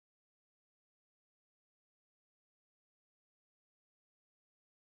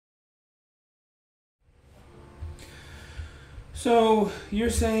So you're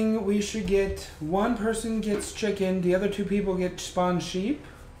saying we should get one person gets chicken, the other two people get spawn sheep?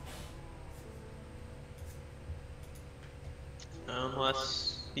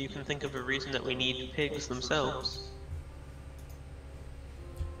 Unless you can think of a reason that we need pigs themselves.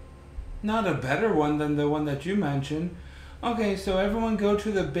 Not a better one than the one that you mentioned. Okay, so everyone go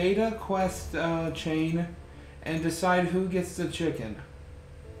to the beta quest chain and decide who gets the chicken.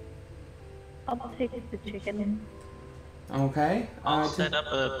 I'll take the chicken. Okay? I'll set up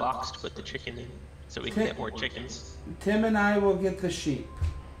a box to put the chicken in, so we can get more chickens. Tim and I will get the sheep.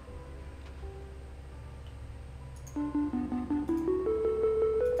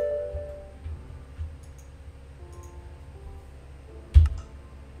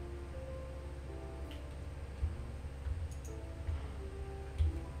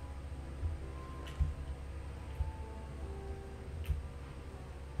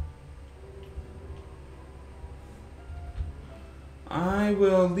 I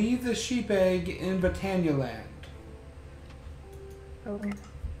will leave the sheep egg in Britannia Land Okay.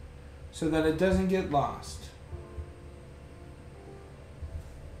 so that it doesn't get lost.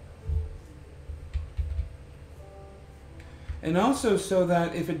 And also so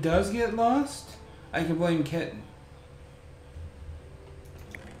that if it does get lost, I can blame Kitten.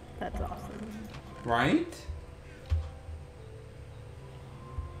 That's awesome. Right?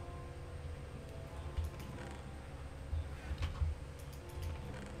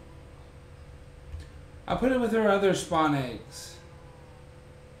 I'll put it with her other spawn eggs.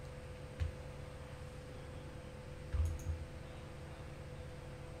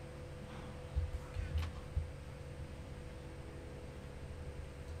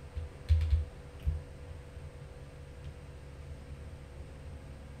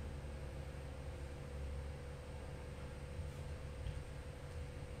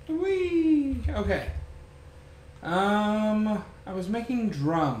 Whee! Okay. I was making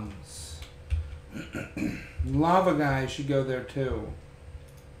drums. Lava guy should go there too.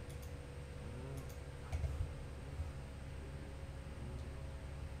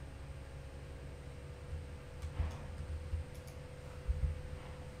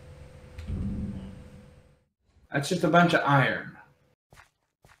 That's just a bunch of iron.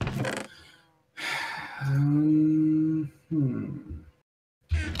 Hmm.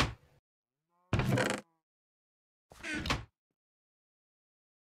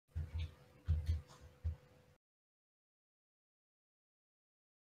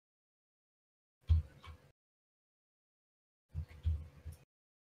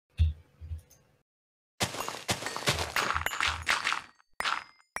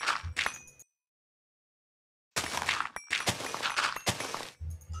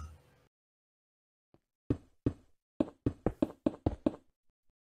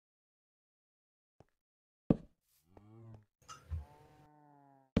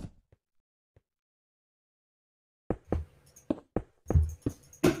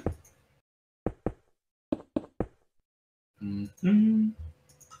 Mm-hmm.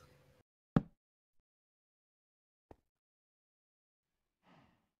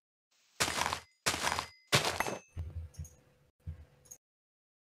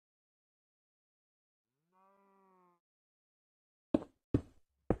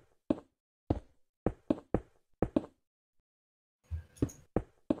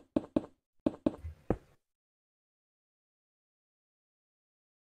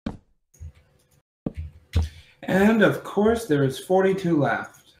 And of course, there is 42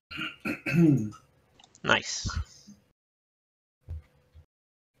 left. Nice.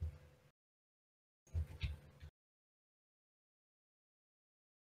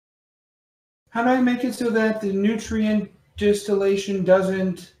 How do I make it so that the nutrient distillation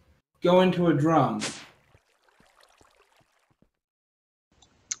doesn't go into a drum?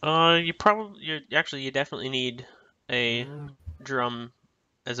 You definitely need a drum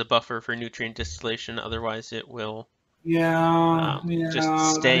as a buffer for nutrient distillation. Otherwise, it will Yeah, just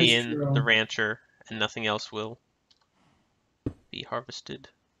that stay is in the true. rancher, and nothing else will be harvested.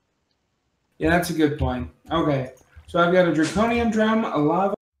 Yeah, that's a good point. Okay, so I've got a draconium drum, a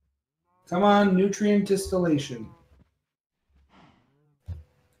lava. Come on, nutrient distillation.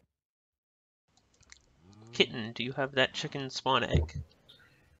 Kitten, do you have that chicken spawn egg?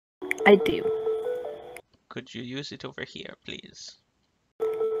 I do. Could you use it over here, please?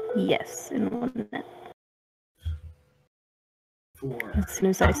 Yes, in 1 minute. 4. As soon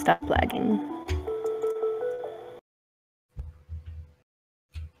as I stop lagging.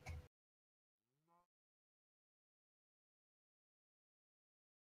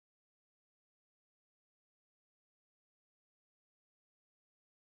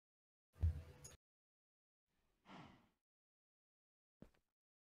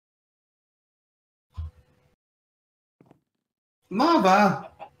 Lava!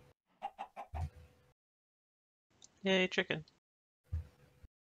 Yay, chicken.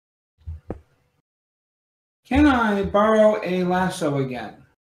 Can I borrow a lasso again?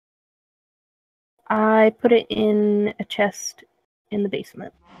 I put it in a chest in the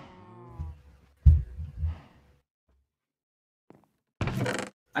basement.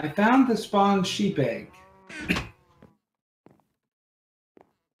 I found the spawned sheep egg.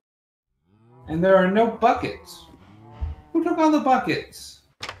 And there are no buckets. Who took all the buckets?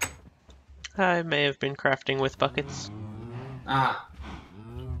 I may have been crafting with buckets. Ah.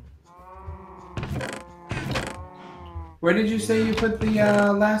 Where did you say you put the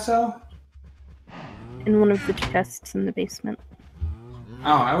lasso? In one of the chests in the basement.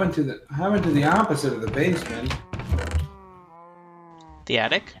 Oh, I went to the opposite of the basement. The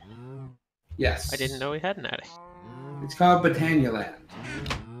attic? Yes. I didn't know we had an attic. It's called Botania Land.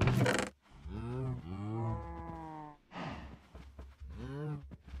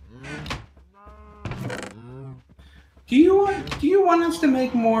 Do you want us to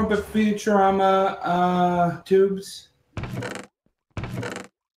make more Futurama tubes?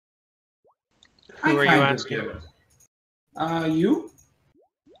 Who are you kind of asking? do. You?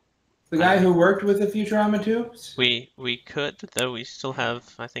 The guy who worked with the Futurama tubes? We could, though we still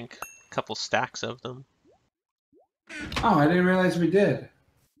have, I think, a couple stacks of them. Oh, I didn't realize we did.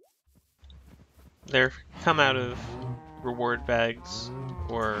 They're come out of reward bags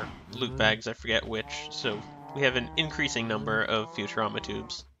or loot bags, I forget which, so we have an increasing number of Futurama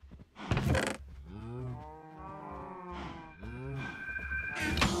tubes.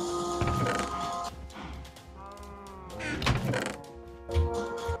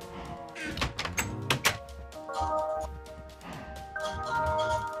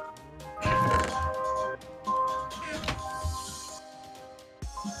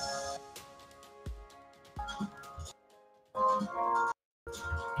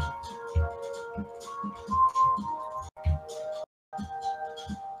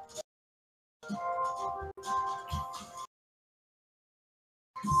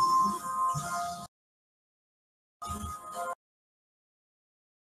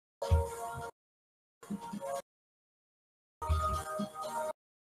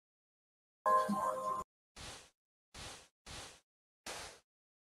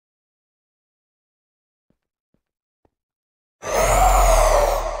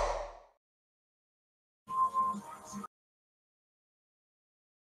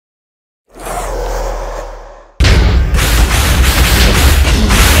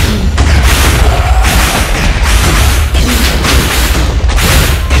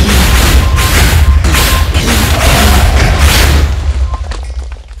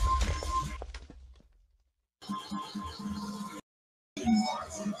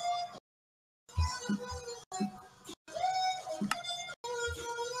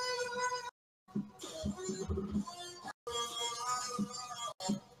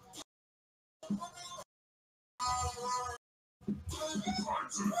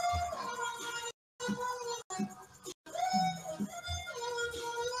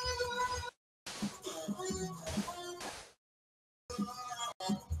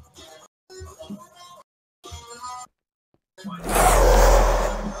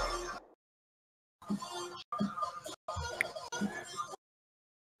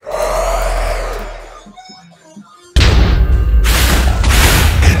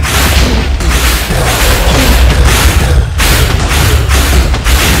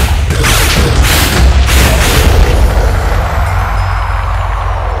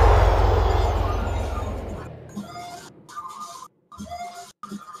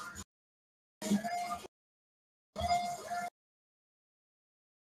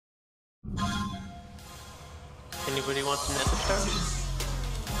 Anybody want some nether stars?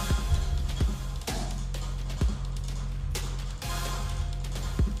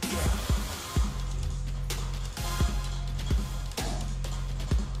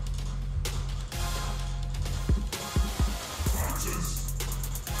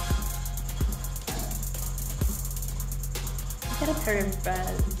 I got a pair of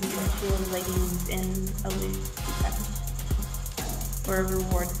Shield leggings in a loot bag. Or a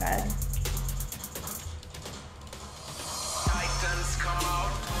reward bag. Titans come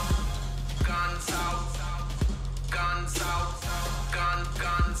out, guns out, guns out,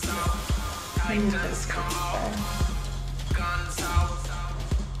 guns out. Titans come out, guns out,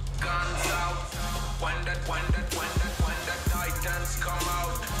 guns out. When the Titans come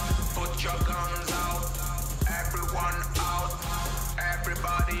out, put your guns out. Everyone out,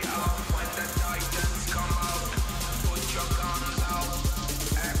 everybody out. When the Titans come out, put your guns out.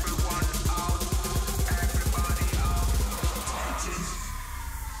 Everyone out, everybody out.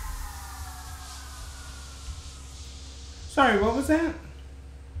 Sorry, what was that?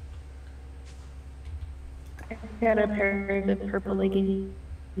 I got a pair of the purple leggings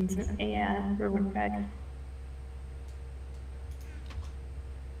and a reward bag.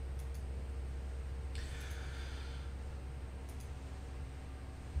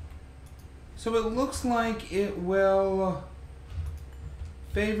 So it looks like it will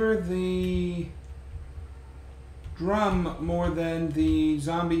favor the drum more than the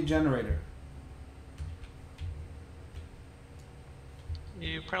zombie generator.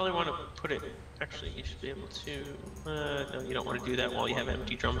 You probably want to put it. Actually, you should be able to. No, you don't want to do that while you have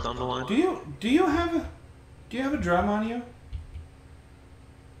empty drums on the line. Do you have a drum on you?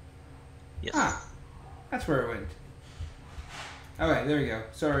 Yes. Ah, that's where it went. Okay, there we go.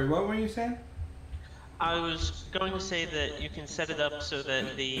 Sorry, what were you saying? I was going to say that you can set it up so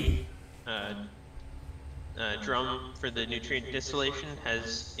that the drum for the nutrient distillation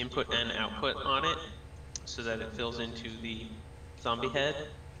has input and output on it, so that it fills into the zombie head.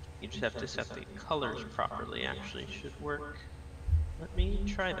 You just have to set the colors properly. Actually, should work. Let me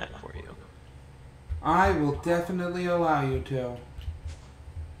try that for you. I will definitely allow you to.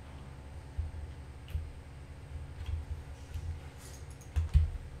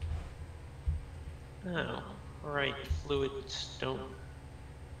 Oh, right. Fluids don't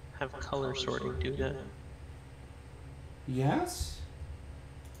have color sorting, do they? Yes?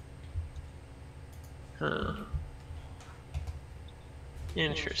 Huh.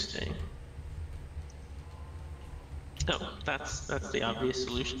 Interesting. Oh, that's the obvious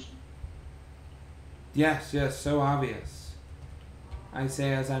solution. Yes, so obvious. I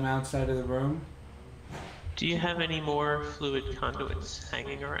say as I'm outside of the room. Do you have any more fluid conduits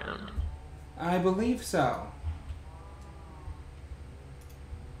hanging around? I believe so.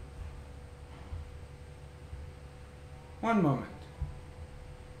 One moment.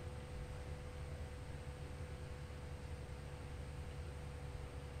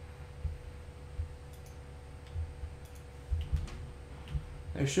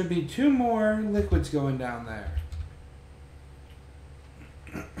 There should be 2 more liquids going down there.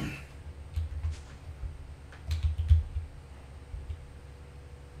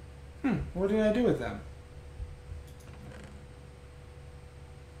 What did I do with them?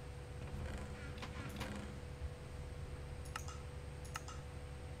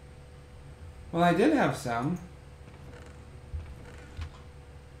 Well, I did have some.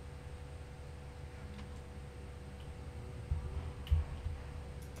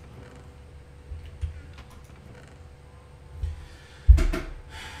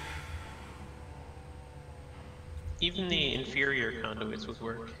 Even the inferior conduits would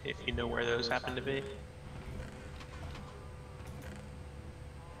work if you know where those happen to be.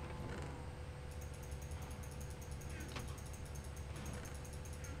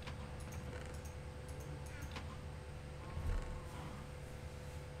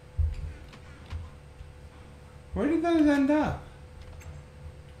 Where did those end up?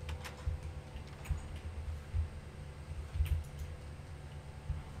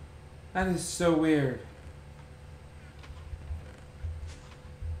 That is so weird.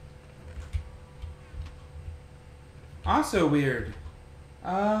 Also weird.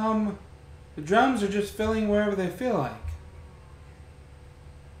 The drums are just filling wherever they feel like.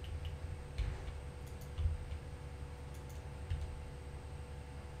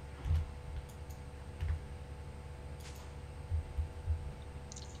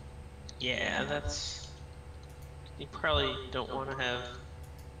 Yeah, that's... You probably don't want to have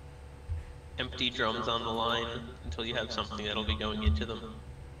empty drums on the line until you have something that'll be going into them.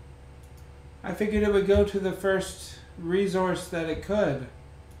 I figured it would go to the first resource that it could.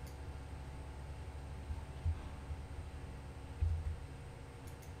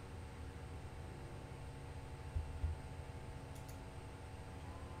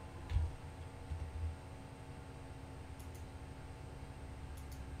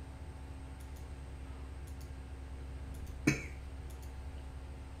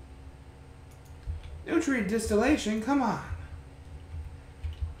 Nutrient distillation, come on.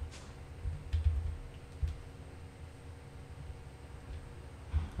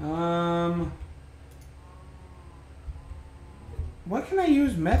 What can I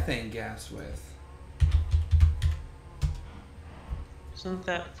use methane gas with? Isn't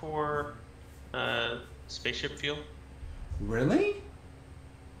that for spaceship fuel? Really?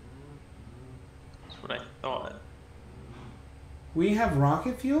 That's what I thought. We have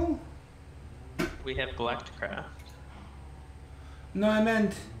rocket fuel? We have Galacticraft. No, I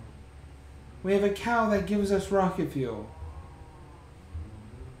meant we have a cow that gives us rocket fuel.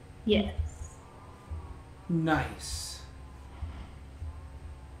 Yes.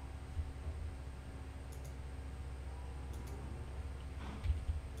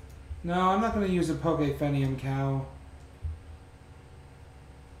 No, I'm not going to use a Pokefenium cow.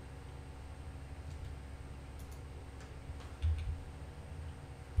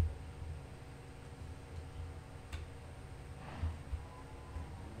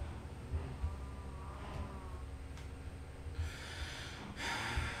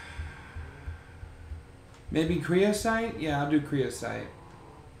 Maybe Creocyte? Yeah, I'll do Creocyte.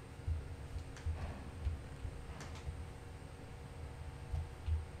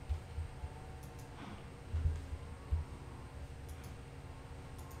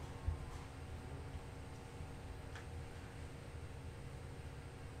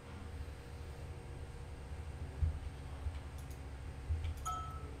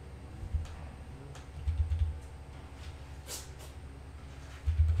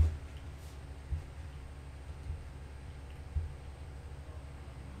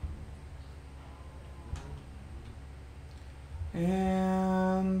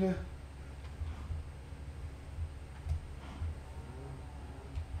 And there.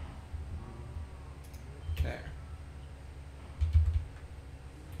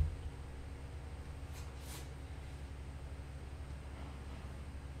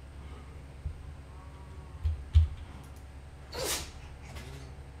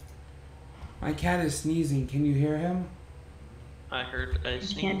 My cat is sneezing. Can you hear him? I heard a I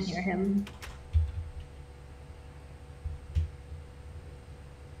sneeze. can't hear him.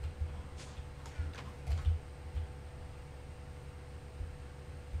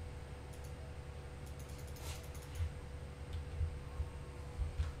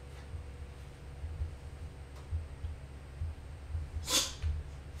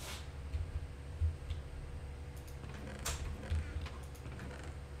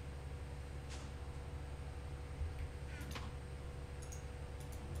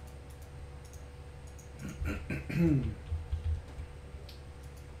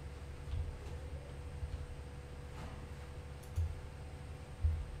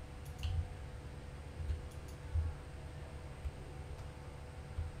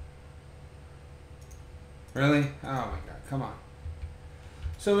 Really? Oh my god, come on.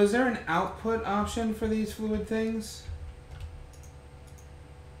 So is there an output option for these fluid things?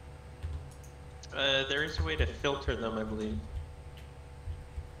 There is a way to filter them, I believe.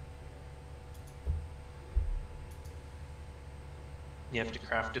 You have to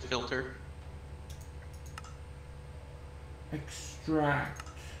craft a filter. Extract.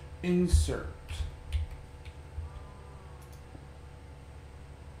 Insert.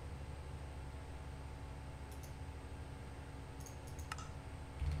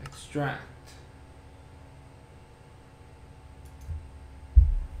 Extract.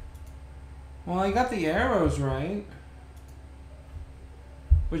 Well, I got the arrows right.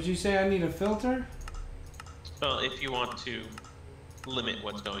 Would you say I need a filter? Well, if you want to limit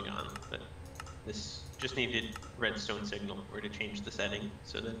what's going on, but this just needed redstone signal, or to change the setting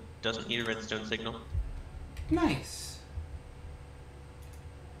so that it doesn't need a redstone signal. Nice.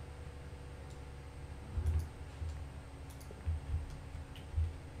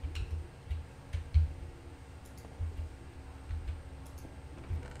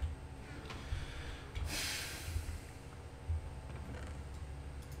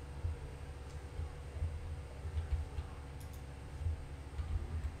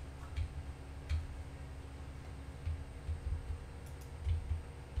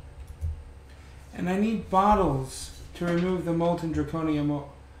 And I need bottles to remove the molten draconium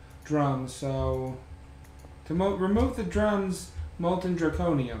drums, so to remove the drums molten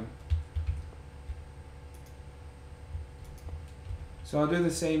draconium. So I'll do the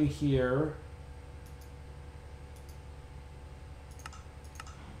same here.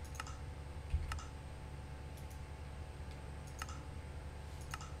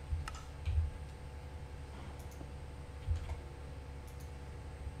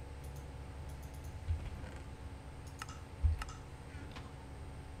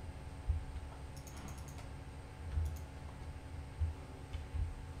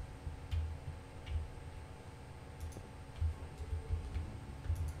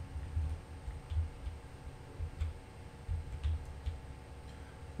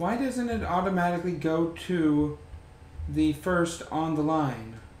 Why doesn't it automatically go to the first on the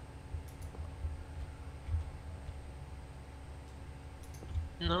line?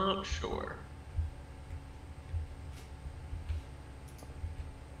 Not sure.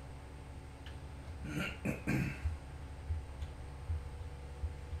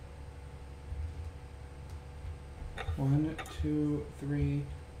 One, two, three,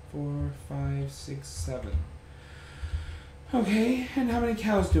 4, 5, 6, 7. Okay, and how many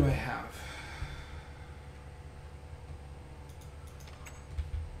cows do I have?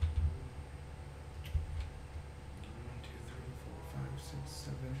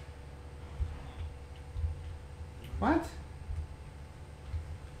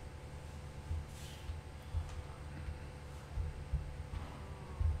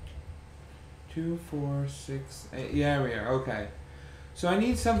 2, 4, 6, 8. Yeah, we are. Okay. So I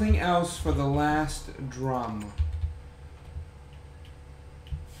need something else for the last drum.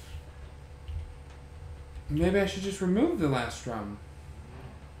 Maybe I should just remove the last drum.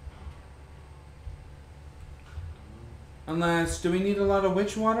 Unless, do we need a lot of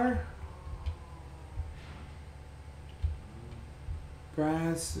witch water?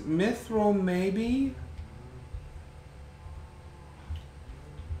 Brass, mithril maybe?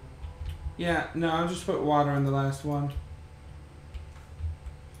 Yeah, no, I'll just put water in the last one.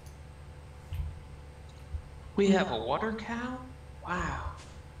 We have a water cow? Wow.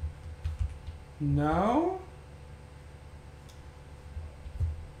 No?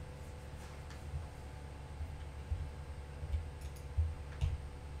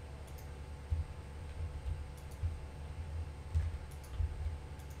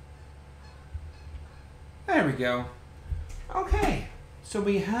 There we go. Okay, so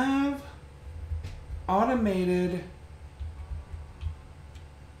we have automated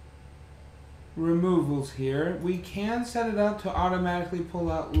removals here. We can set it up to automatically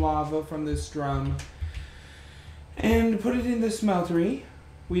pull out lava from this drum and put it in the smeltery.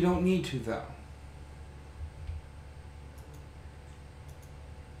 We don't need to though.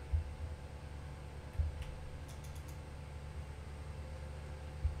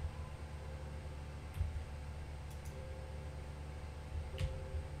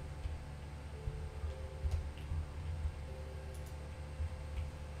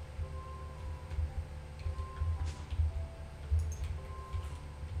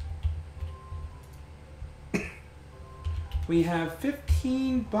 We have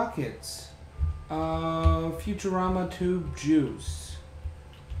 15 buckets of Futurama tube juice.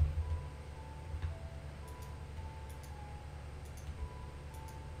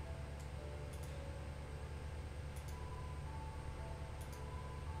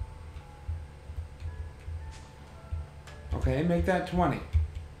 Okay, make that 20.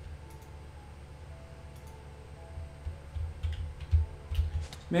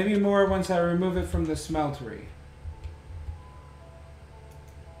 Maybe more once I remove it from the smeltery.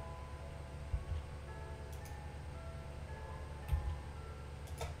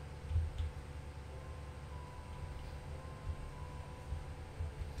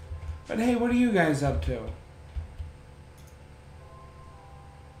 But hey, what are you guys up to?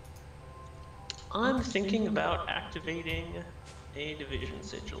 I'm thinking about activating a division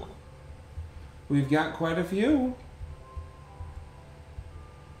sigil. We've got quite a few.